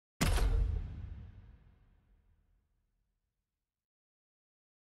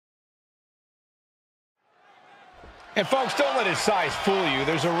And folks, don't let his size fool you.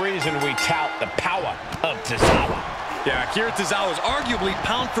 There's a reason we tout the power of Tozawa. Yeah, Akira Tozawa is arguably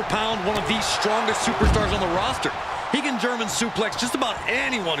pound for pound one of the strongest superstars on the roster. He can German suplex just about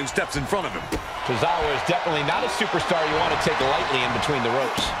anyone who steps in front of him. Tozawa is definitely not a superstar you want to take lightly in between the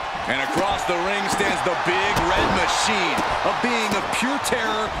ropes. And across the ring stands the big red machine, a being of pure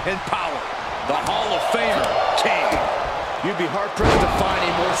terror and power. The Hall of Famer, Kane. You'd be hard-pressed to find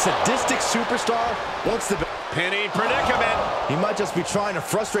a more sadistic superstar once the Pinning predicament. He might just be trying to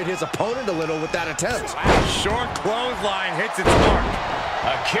frustrate his opponent a little with that attempt. Short clothesline hits its mark.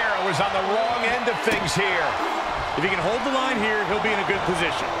 Akira was on the wrong end of things here. If he can hold the line here, he'll be in a good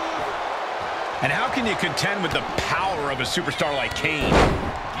position. And how can you contend with the power of a superstar like Kane?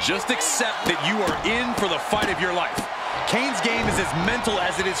 Just accept that you are in for the fight of your life. Kane's game is as mental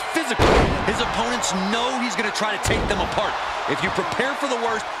as it is physical. His opponents know he's going to try to take them apart. If you prepare for the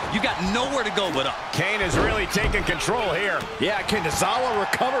worst, you got nowhere to go but up. Kane is really taking control here. Yeah, can Tozawa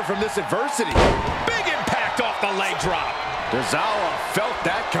recover from this adversity? Big impact off the leg drop. Tozawa felt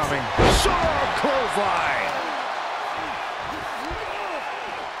that coming. Sharp clothesline.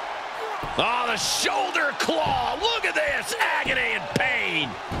 Oh, the shoulder claw. Look at this. Agony and pain.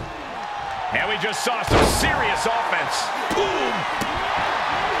 And we just saw some serious offense. Boom.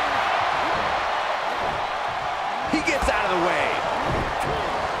 He gets out of the way.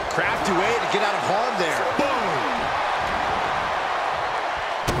 Crafty way to get out of harm there. Boom.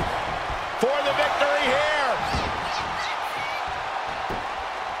 For the victory here.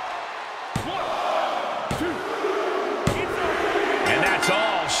 1, 2. And that's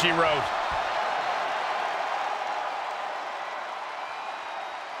all she wrote.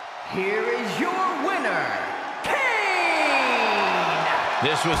 Here is your winner, Kane!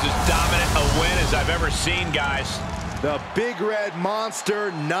 This was as dominant a win as I've ever seen, guys. The big red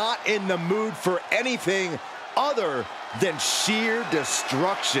monster not in the mood for anything other than sheer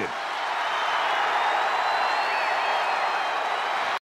destruction.